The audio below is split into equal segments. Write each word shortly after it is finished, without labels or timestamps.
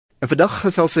En vandag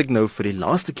gesels ek nou vir die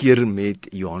laaste keer met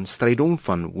Johann Strydom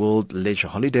van World Leisure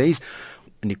Holidays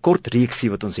in die kort reeksie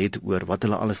wat ons het oor wat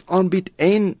hulle alles aanbied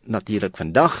en natuurlik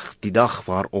vandag die dag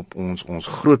waarop ons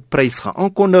groot prys gaan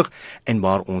aankondig en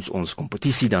waar ons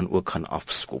kompetisie dan ook gaan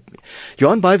afskop.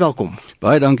 Johann, baie welkom.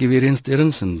 Baie dankie weer eens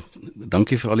Terrance en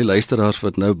dankie vir al die luisteraars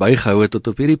wat nou bygehou het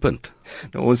tot op hierdie punt.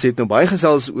 Nou, ons het nou baie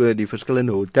gesels oor die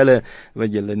verskillende hotelle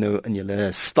wat julle nou in julle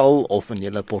stal of in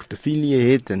julle portefeulje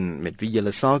het en met wie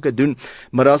julle sake doen,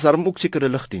 maar daar's daarom ook sekere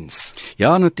lugdiens.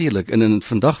 Ja, natuurlik. En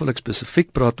vandag wil ek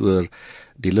spesifiek praat oor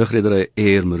die lugredery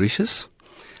Air Mauritius,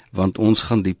 want ons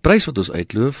gaan die prys wat ons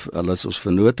uitloof, hulle is ons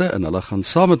vennote en hulle gaan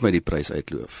saam met my die prys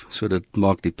uitloof. So dit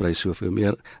maak die prys soveel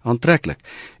meer aantreklik.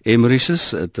 Air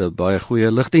Mauritius het 'n baie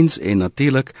goeie lugdiens en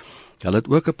natuurlik hulle het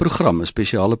ook 'n program, 'n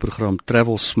spesiale program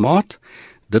Travel Smart.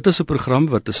 Dit is 'n program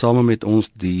wat tesame met ons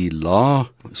die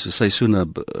seisoene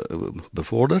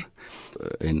bevorder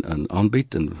en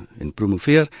aanbied en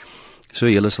promoveer. So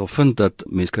jy sal vind dat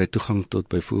mense kry toegang tot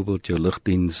byvoorbeeld jou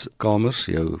lugdienskamers,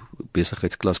 jou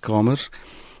besigheidsklaskamers.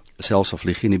 Selfs al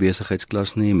vlieg jy nie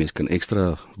besigheidsklas nie, mense kan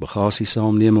ekstra bagasie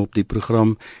saamneem op die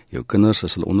program. Jou kinders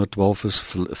as hulle onder 12 is,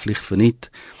 vlieg verniet.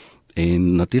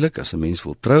 En natuurlik as 'n mens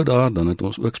wil trou daar, dan het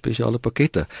ons ook spesiale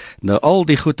pakkette. Nou al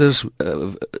die goeders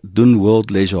doen World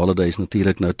Leisure Holidays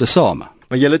natuurlik nou tesame.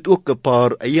 Maar jy het ook 'n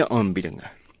paar eie aanbiedinge.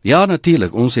 Ja,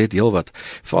 natuurlik, ons het heelwat.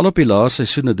 Veral op die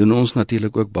laarseisoene doen ons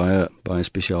natuurlik ook baie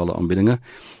spesiale aanbiedinge.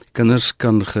 Kinders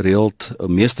kan gereeld,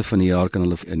 meeste van die jaar kan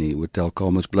hulle in die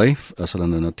hotelkamers bly, as hulle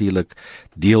nou natuurlik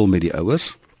deel met die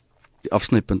ouers. Die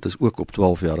afsnypunt is ook op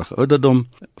 12-jarige ouderdom.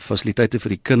 Fasiliteite vir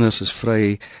die kinders is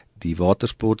vry, die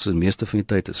watersports in meeste van die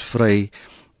tyd is vry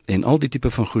en al die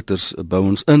tipe van goeders bou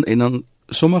ons in en dan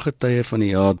sommige tye van die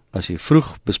jaar as jy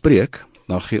vroeg bespreek,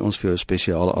 dan gee ons vir jou 'n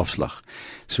spesiale afslag.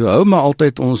 So hou maar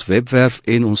altyd ons webwerf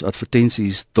en ons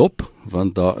advertensies dop,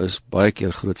 want daar is baie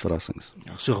keer groot verrassings.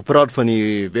 Ja, so gepraat van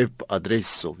die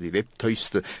webadres of die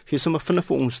webtuiste, gee sommer vinnig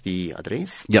vir ons die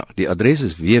adres? Ja, die adres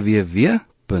is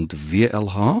www.wlh.co.za.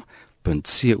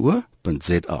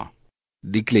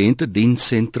 Die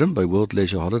kliëntediensentrum by World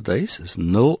Leisure Holidays is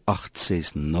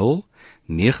 0860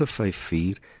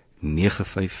 954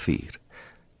 954.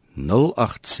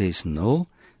 0860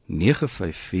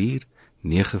 954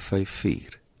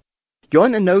 954.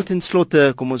 Johann, en nou ten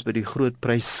slotte kom ons by die groot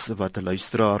prys wat 'n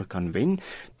luisteraar kan wen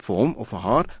vir hom of vir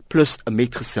haar, plus 'n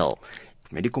metgesel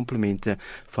met die komplimente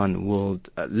van World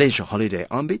Leisure Holiday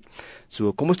aanbied.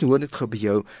 So kom ons nou hoor net gou by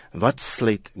jou, wat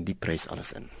sluit die prys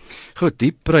alles in? Goed,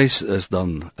 die prys is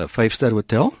dan 'n 5-ster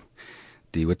hotel.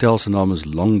 Die hotel se naam is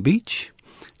Long Beach.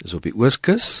 Dit is op die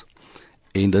Ooskus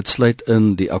en dit sluit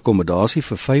in die akkommodasie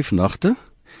vir 5 nagte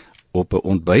op 'n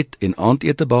ontbyt en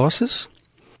aandete basis.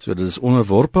 So dit is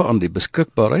onderworpe aan die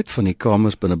beskikbaarheid van die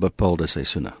kamers binne bepaalde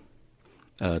seisoene.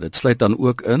 Dit sluit dan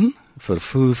ook in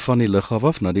vervoer van die lughawe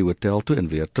af na die hotel toe en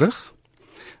weer terug.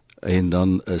 En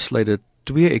dan sluit dit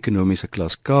 2 ekonomiese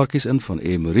klas kaartjies in van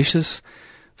Air Mauritius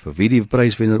vir wie die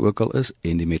pryswenner ook al is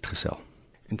en die metgesel.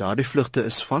 En daardie vlugte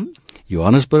is van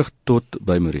Johannesburg tot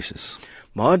by Mauritius.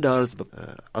 Maar daar is 'n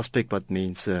aspek wat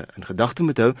mense in gedagte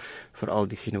moet hou, veral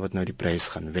diegene wat nou die prys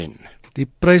gaan wen. Die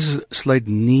prys sluit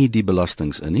nie die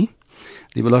belastings in nie.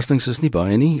 Die belastings is nie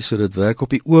baie nie, so dit werk op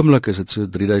die oomblik is dit so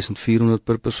 3400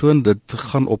 per persoon. Dit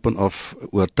gaan op en af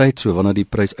oor tyd, so wanneer die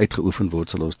prys uitgeoefen word,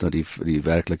 sal ons nou die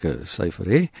werklike syfer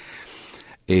hê.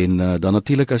 En dan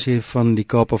natuurlik as jy van die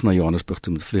Kaap af na Johannesburg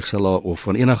toe moet vlieg, sal daar of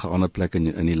van enige ander plek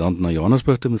in die land na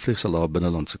Johannesburg toe moet vlieg, sal daar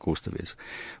binnelandse koste wees.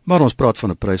 Maar ons praat van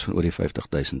 'n prys van oor die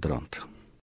R50.000.